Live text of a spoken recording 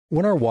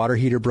When our water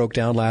heater broke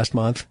down last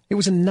month, it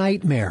was a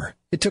nightmare.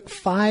 It took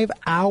 5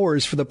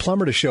 hours for the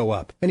plumber to show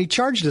up, and he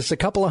charged us a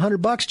couple of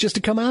 $100 just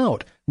to come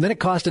out. And then it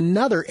cost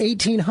another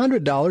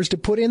 $1,800 to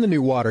put in the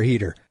new water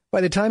heater. By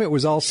the time it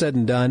was all said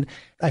and done,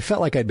 I felt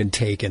like I'd been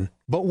taken.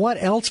 But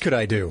what else could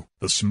I do?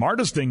 The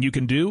smartest thing you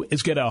can do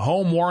is get a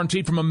home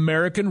warranty from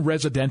American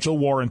Residential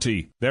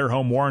Warranty. Their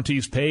home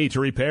warranties pay to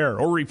repair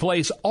or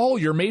replace all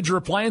your major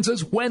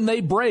appliances when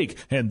they break,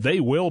 and they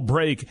will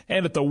break,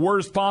 and at the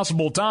worst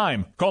possible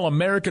time. Call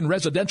American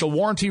Residential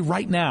Warranty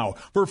right now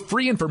for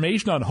free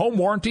information on home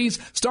warranties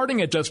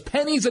starting at just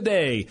pennies a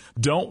day.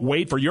 Don't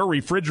wait for your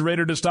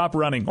refrigerator to stop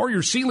running or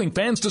your ceiling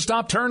fans to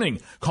stop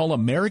turning. Call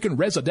American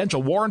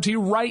Residential Warranty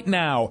right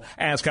now.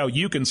 Ask how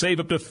you can save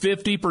up to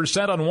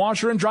 50% on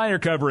washer and dryer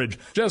coverage.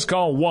 Just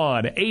call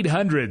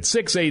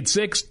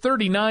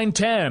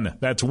 1-800-686-3910.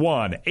 That's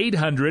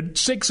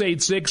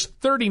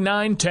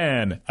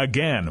 1-800-686-3910.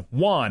 Again,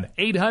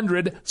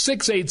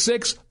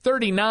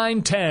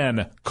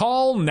 1-800-686-3910.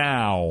 Call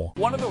now.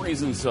 One of the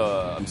reasons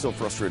I'm so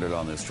frustrated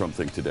on this Trump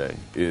thing today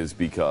is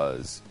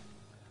because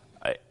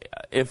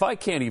if I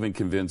can't even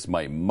convince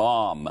my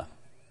mom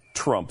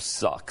Trump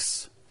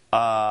sucks,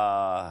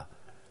 what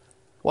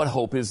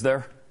hope is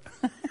there?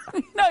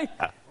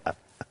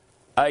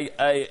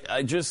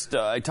 I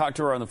talked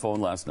to her on the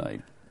phone last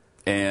night,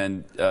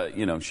 and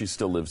she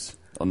still lives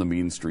on the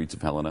mean streets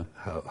of Helena.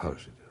 How's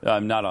she doing?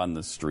 I'm not on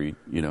the street,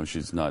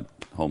 she's not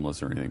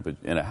homeless or anything, but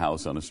in a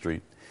house on a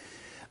street.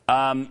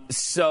 Anyway,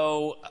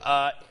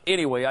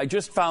 I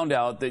just found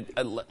out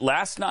that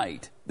last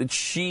night that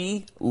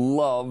she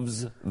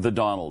loves the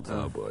Donald.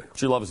 Oh boy,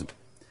 she loves him,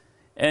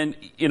 and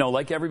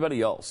like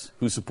everybody else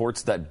who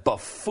supports that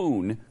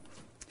buffoon.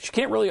 She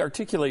can't really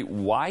articulate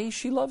why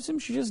she loves him.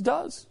 She just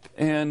does.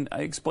 And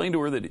I explained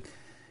to her that,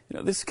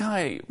 this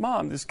guy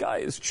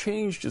has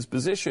changed his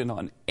position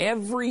on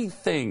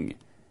everything.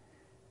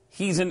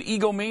 He's an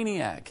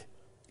egomaniac.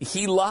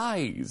 He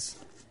lies.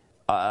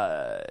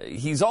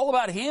 He's all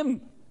about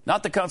him,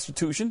 not the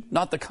Constitution,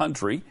 not the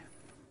country.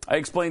 I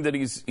explained that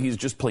he's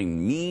just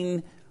plain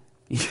mean.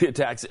 He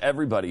attacks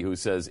everybody who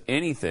says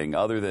anything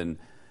other than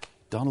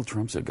Donald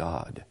Trump's a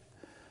god.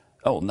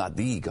 Oh, not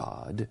the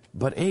god,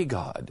 but a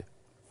god.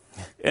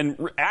 And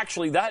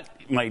actually, that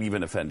might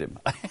even offend him.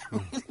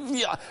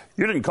 Yeah,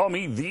 you didn't call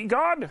me the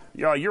god?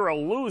 Yeah, you're a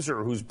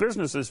loser whose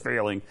business is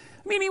failing.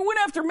 I mean, he went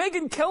after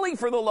Megyn Kelly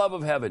for the love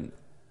of heaven.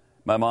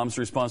 My mom's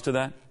response to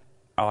that?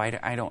 Oh,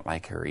 I don't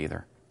like her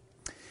either.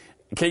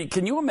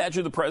 Can you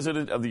imagine the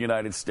President of the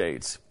United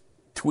States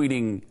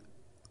tweeting,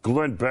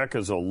 Glenn Beck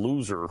is a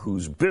loser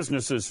whose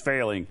business is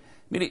failing?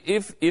 I mean,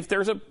 if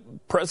there's a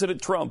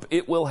President Trump,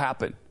 it will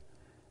happen.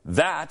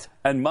 That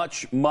and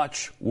much,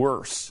 much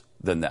worse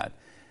than that.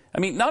 I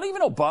mean, not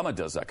even Obama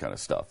does that kind of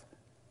stuff.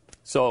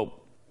 So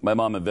my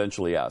mom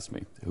eventually asked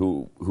me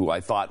who I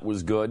thought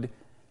was good.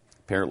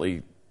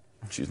 Apparently,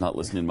 she's not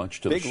listening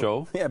much to the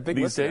show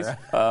these days.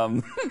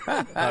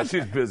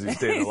 She's busy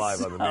staying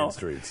alive on the main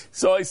streets.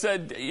 So I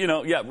said,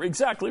 yeah,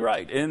 exactly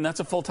right. And that's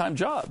a full-time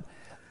job.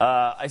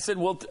 I said,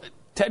 well,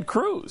 Ted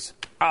Cruz.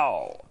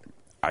 Oh,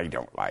 I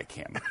don't like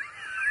him.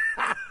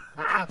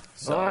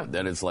 So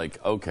then it's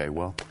like, okay,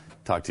 well,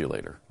 talk to you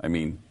later. I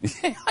mean,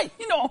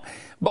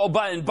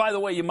 by the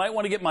way, you might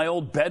want to get my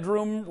old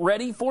bedroom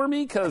ready for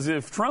me, because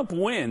if Trump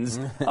wins,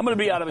 I'm going to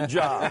be out of a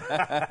job.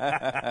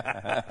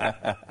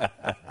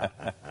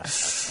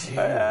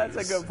 That's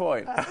a good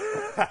point.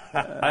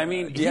 I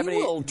mean, he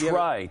will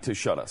try to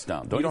shut us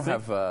down. Don't you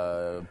think?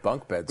 Have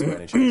bunk beds by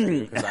any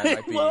chance? Because I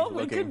might be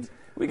looking...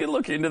 We could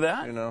look into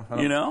that. I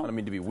don't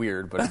mean to be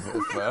weird, but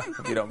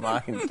if you don't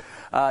mind.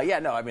 I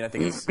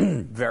think it's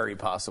very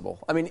possible.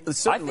 I mean,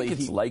 certainly I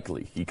think it's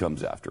likely he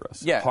comes after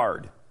us. Yeah.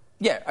 Hard.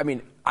 Yeah, I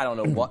mean, I don't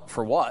know what,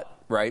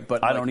 right?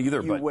 But I don't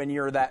either. But when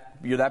you're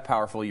that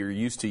powerful, you're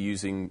used to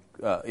using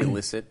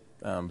illicit,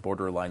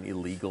 borderline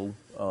illegal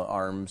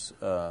arms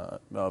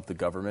of the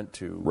government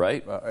to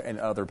and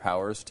other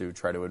powers to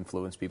try to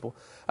influence people.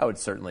 I would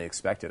certainly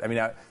expect it. I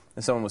mean,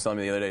 someone was telling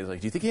me the other day,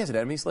 like, do you think he has an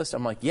enemies list?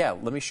 I'm like, yeah,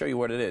 let me show you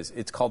what it is.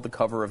 It's called the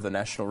cover of the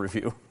National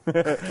Review.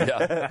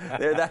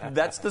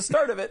 That's the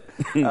start of it.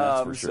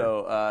 That's for sure.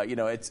 So,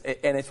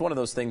 it's one of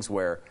those things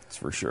where it's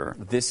for sure.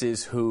 This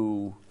is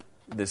who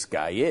this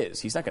guy is.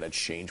 He's not going to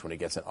change when he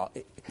gets it.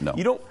 No.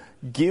 You don't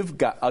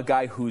give a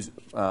guy who's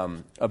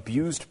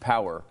abused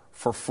power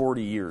for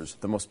 40 years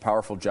the most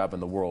powerful job in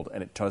the world,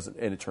 and it turns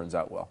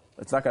out well.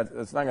 It's not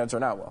going to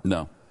turn out well.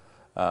 No.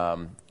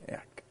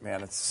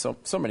 Man, it's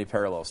so many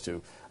parallels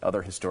to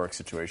other historic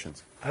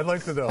situations. I'd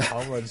like to know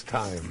how much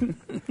time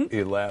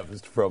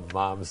elapsed from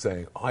mom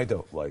saying, I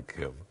don't like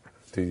him,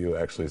 to you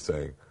actually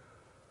saying,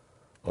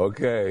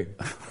 okay.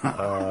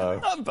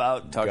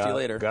 Talk to you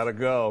later. Gotta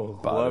go.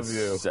 About Love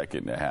you. A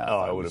second and a half. Oh,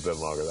 I would have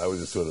been longer. I was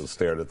just sort of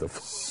stared at the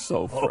phone.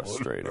 So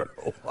frustrated.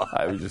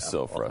 I was just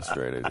so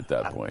frustrated at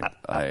that point.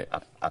 I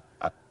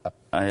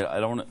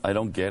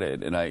don't get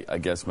it. And I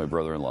guess my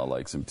brother-in-law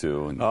likes him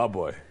too. And, oh,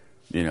 boy.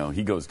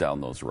 He goes down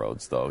those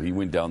roads, though. He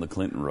went down the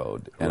Clinton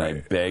road, and I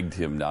begged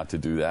him not to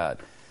do that.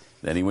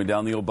 Then he went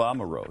down the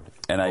Obama road.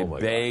 And I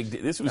begged.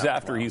 This was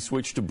after he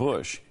switched to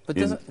Bush. But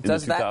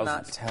does that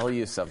not tell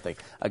you something?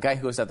 A guy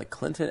who goes down the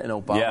Clinton and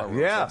Obama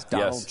road, that's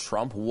Donald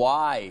Trump.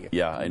 Why?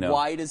 Yeah, I know.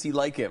 Why does he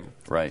like him?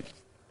 Right.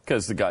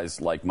 Because the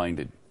guy's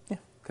like-minded. Yeah,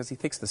 because he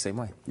thinks the same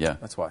way. Yeah.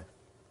 That's why.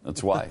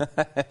 That's why.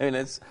 I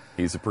mean,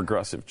 he's a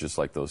progressive, just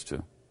like those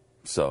two.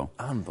 So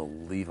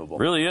unbelievable.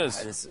 Really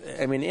is.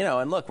 I mean,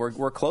 and look,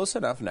 we're close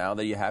enough now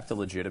that you have to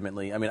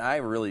legitimately. I mean, I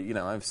really,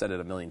 I've said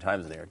it a million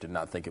times there. Did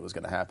not think it was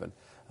going to happen.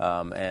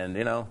 And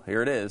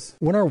here it is.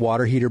 When our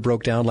water heater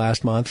broke down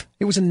last month,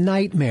 it was a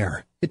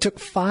nightmare. It took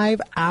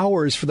 5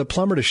 hours for the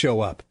plumber to show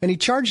up, and he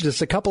charged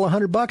us a couple of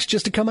 $100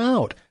 just to come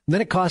out. And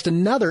then it cost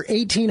another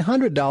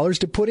 $1,800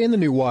 to put in the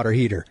new water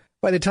heater.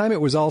 By the time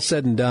it was all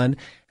said and done,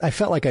 I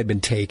felt like I'd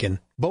been taken.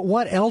 But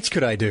what else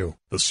could I do?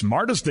 The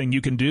smartest thing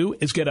you can do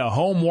is get a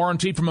home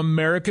warranty from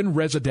American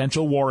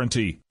Residential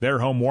Warranty. Their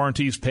home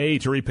warranties pay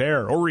to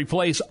repair or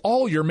replace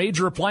all your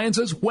major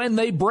appliances when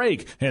they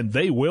break, and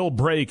they will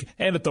break,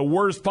 and at the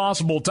worst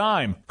possible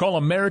time. Call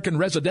American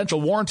Residential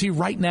Warranty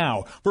right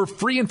now for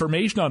free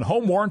information on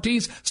home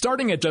warranties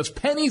starting at just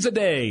pennies a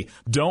day.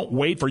 Don't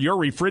wait for your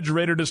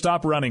refrigerator to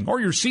stop running or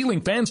your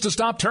ceiling fans to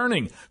stop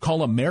turning.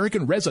 Call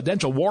American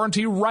Residential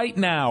Warranty right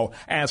now.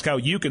 Ask how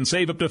you can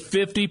save up to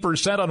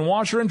 50% on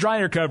washer and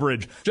dryer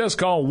coverage. Just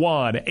call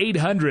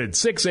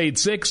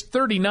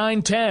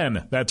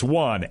 1-800-686-3910. That's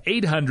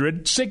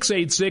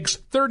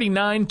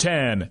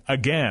 1-800-686-3910.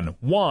 Again,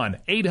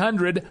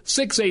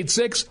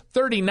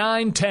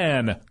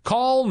 1-800-686-3910.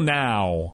 Call now.